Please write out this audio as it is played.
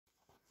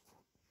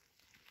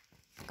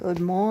Good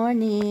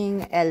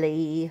morning,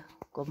 Ellie.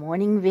 Good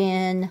morning,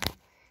 Vin.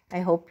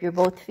 I hope you're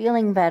both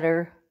feeling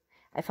better.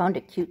 I found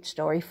a cute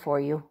story for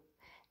you.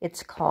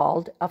 It's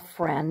called A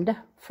Friend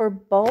for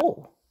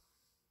Bo.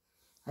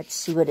 Let's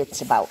see what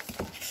it's about.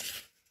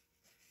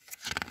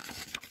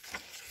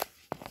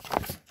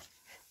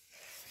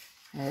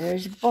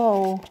 There's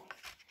Bo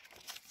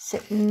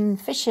sitting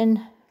fishing,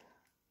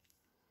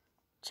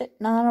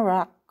 sitting on a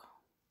rock,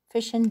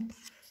 fishing.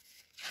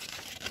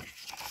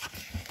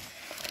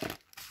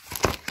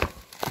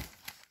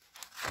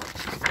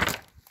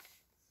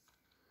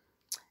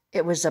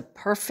 It was a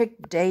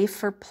perfect day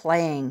for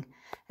playing,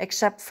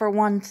 except for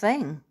one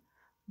thing.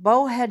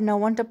 Bo had no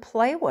one to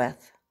play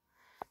with,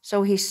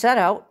 so he set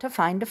out to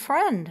find a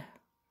friend.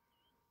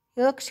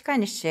 He looks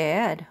kind of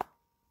sad.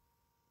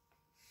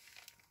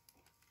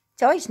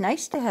 It's always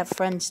nice to have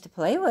friends to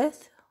play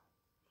with.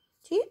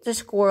 See, the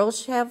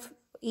squirrels have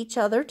each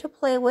other to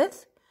play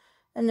with,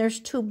 and there's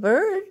two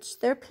birds.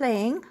 They're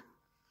playing,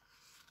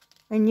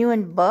 and you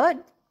and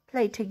Bud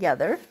play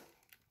together.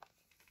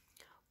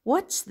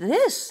 "What's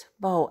this?"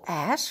 Bo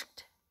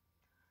asked.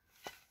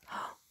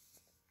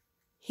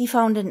 He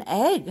found an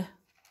egg.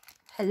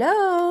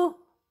 "Hello?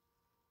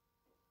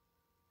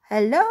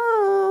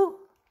 Hello?"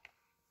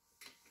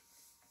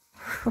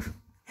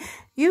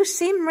 "You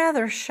seem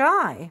rather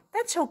shy."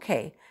 "That's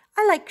okay.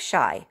 I like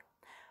shy."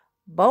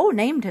 Bo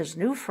named his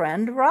new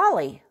friend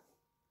Raleigh.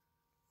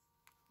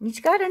 He's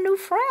got a new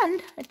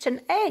friend. It's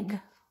an egg.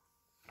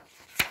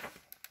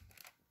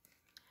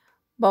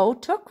 Bo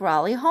took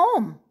Raleigh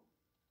home.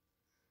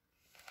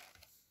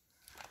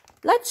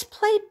 "Let's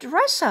play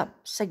dress up,"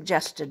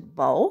 suggested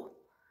Bo.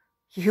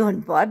 You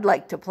and Bud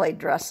like to play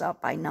dress up,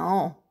 I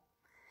know.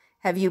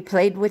 Have you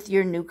played with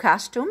your new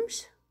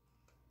costumes?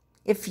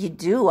 If you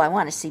do, I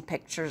want to see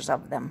pictures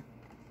of them.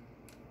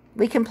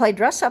 We can play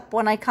dress up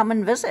when I come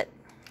and visit.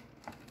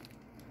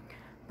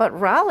 But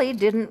Raleigh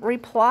didn't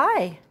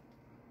reply.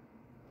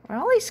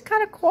 Raleigh's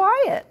kind of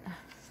quiet.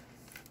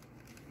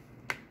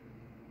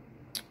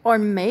 Or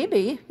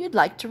maybe you'd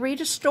like to read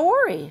a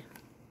story.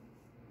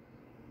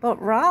 But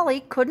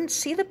Raleigh couldn't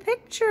see the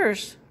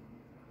pictures,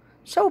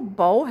 so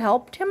Bo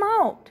helped him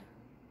out.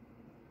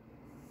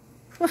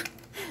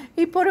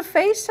 He put a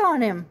face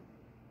on him.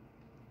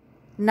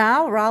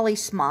 Now Raleigh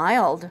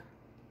smiled.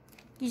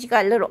 He's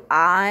got little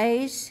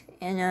eyes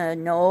and a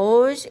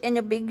nose and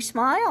a big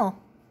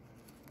smile.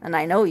 And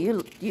I know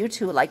you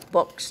two like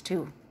books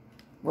too.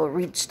 We'll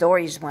read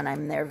stories when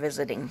I'm there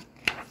visiting.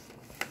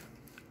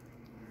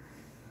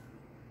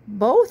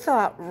 Bo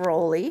thought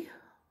Raleigh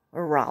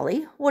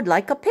would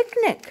like a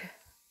picnic.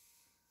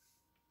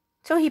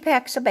 So he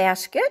packs a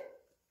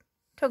basket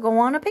to go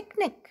on a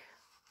picnic.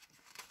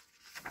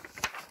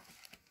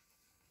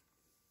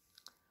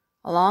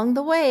 Along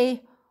the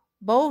way,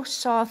 Bo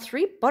saw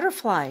 3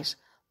 butterflies.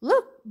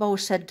 "Look," Bo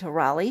said to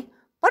Raleigh,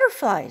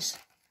 "butterflies.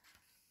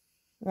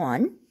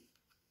 1,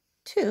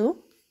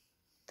 2,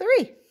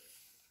 3.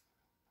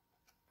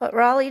 But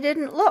Raleigh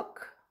didn't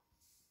look.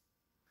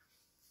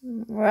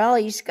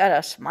 Raleigh's got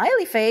a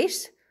smiley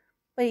face,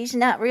 but he's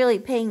not really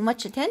paying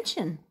much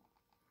attention.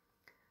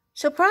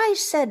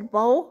 "Surprise," said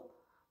Bo.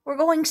 "We're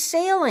going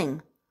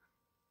sailing."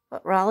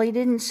 But Raleigh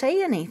didn't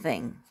say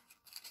anything.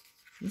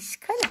 He's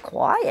kind of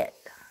quiet.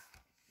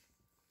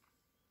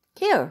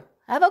 "Here,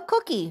 have a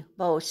cookie,"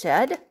 Bo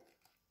said.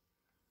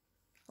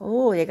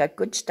 Oh, they got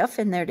good stuff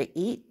in there to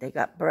eat. They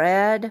got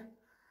bread,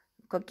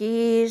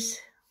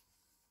 cookies.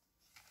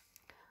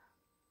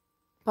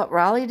 But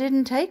Raleigh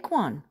didn't take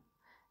one.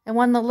 And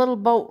when the little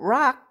boat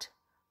rocked,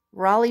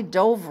 Raleigh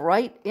dove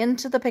right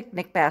into the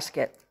picnic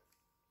basket.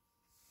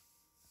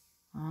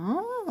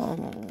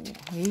 Oh,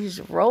 he's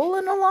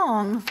rolling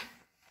along.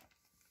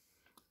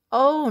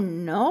 "Oh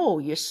no,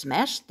 you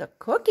smashed the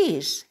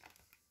cookies."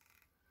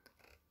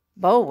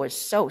 Bo was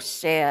so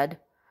sad,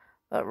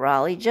 but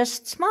Raleigh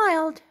just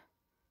smiled.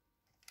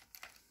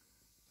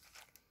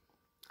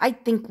 "I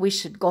think we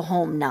should go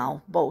home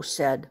now," Bo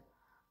said,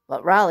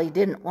 but Raleigh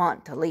didn't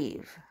want to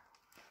leave.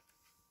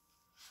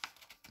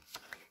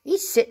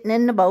 He's sitting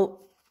in the boat.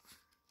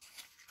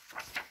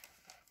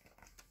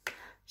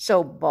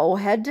 So Bo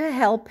had to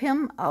help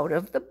him out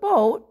of the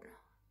boat.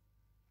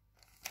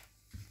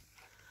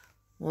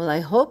 "Well,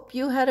 I hope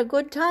you had a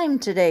good time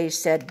today,"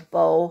 said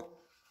Bo.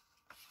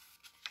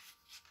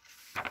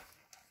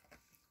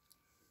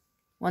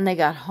 When they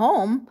got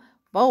home,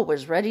 Bo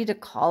was ready to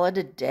call it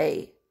a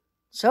day.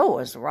 So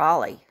was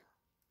Raleigh.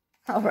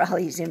 Oh,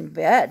 Raleigh's in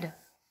bed.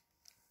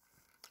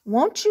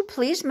 "Won't you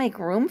please make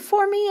room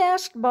for me?"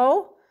 asked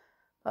Bo.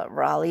 But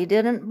Raleigh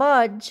didn't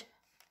budge.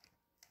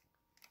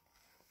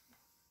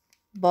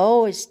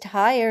 Bo is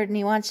tired and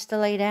he wants to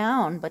lay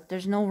down, but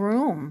there's no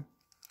room.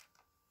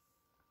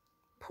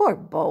 Poor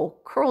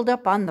Bo curled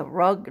up on the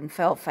rug and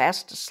fell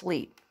fast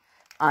asleep.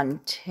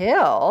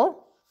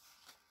 Until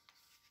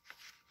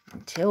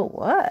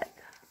what?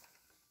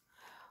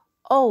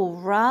 "Oh,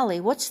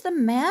 Raleigh, what's the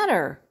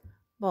matter?"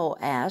 Bo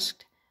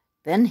asked.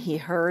 Then he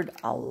heard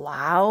a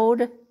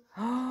loud,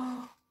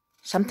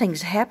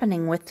 "Something's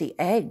happening with the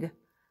egg.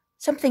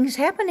 Something's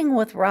happening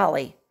with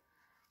Raleigh.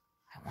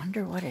 I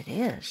wonder what it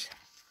is.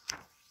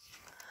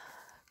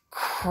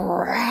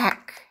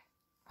 Crack!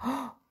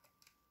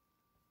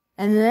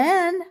 And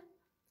then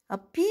a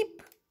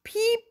peep,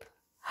 peep.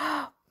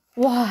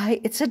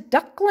 Why, it's a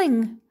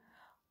duckling.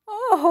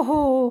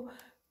 Oh,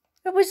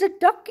 it was a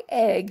duck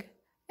egg,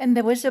 and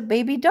there was a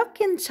baby duck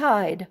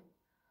inside.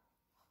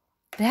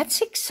 That's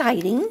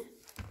exciting.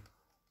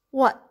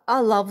 What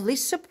a lovely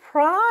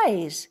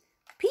surprise.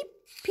 Peep,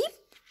 peep.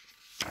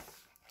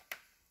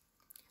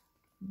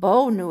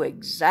 Bo knew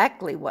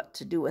exactly what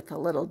to do with a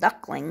little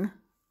duckling.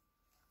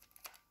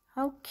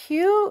 How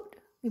cute.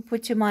 He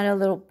puts him on a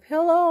little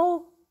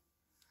pillow.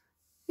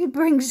 He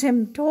brings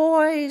him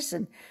toys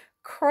and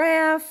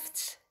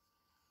crafts.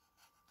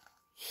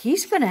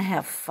 He's going to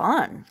have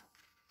fun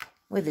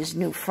with his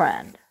new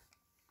friend.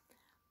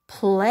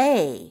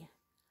 Play.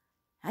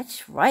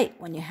 That's right.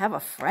 When you have a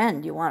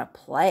friend, you want to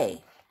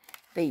play.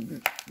 They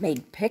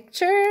made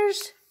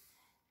pictures.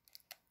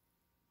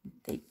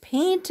 They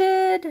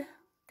painted.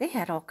 They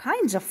had all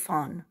kinds of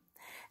fun.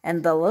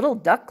 And the little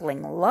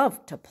duckling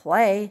loved to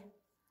play.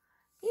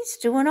 He's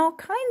doing all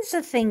kinds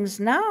of things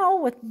now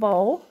with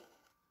Bo.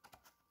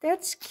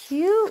 That's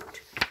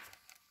cute.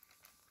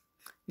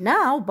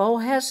 Now Bo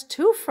has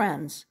two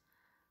friends,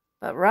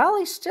 but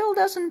Raleigh still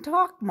doesn't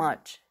talk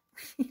much.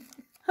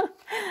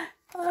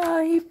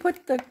 He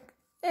put the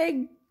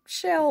egg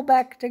shell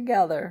back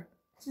together.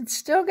 It's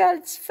still got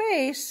its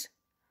face.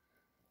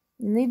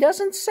 And he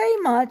doesn't say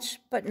much,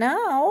 but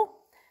now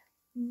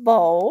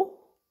Bo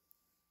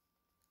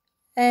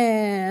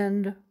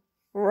and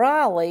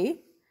Raleigh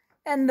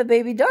and the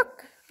baby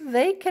duck,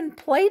 they can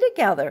play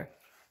together.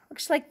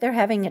 Looks like they're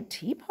having a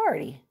tea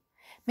party.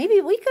 Maybe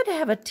we could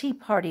have a tea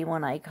party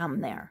when I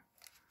come there.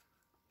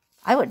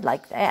 I would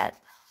like that.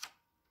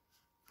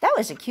 That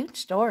was a cute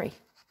story.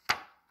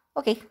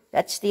 Okay,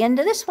 that's the end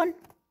of this one.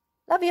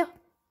 Love you.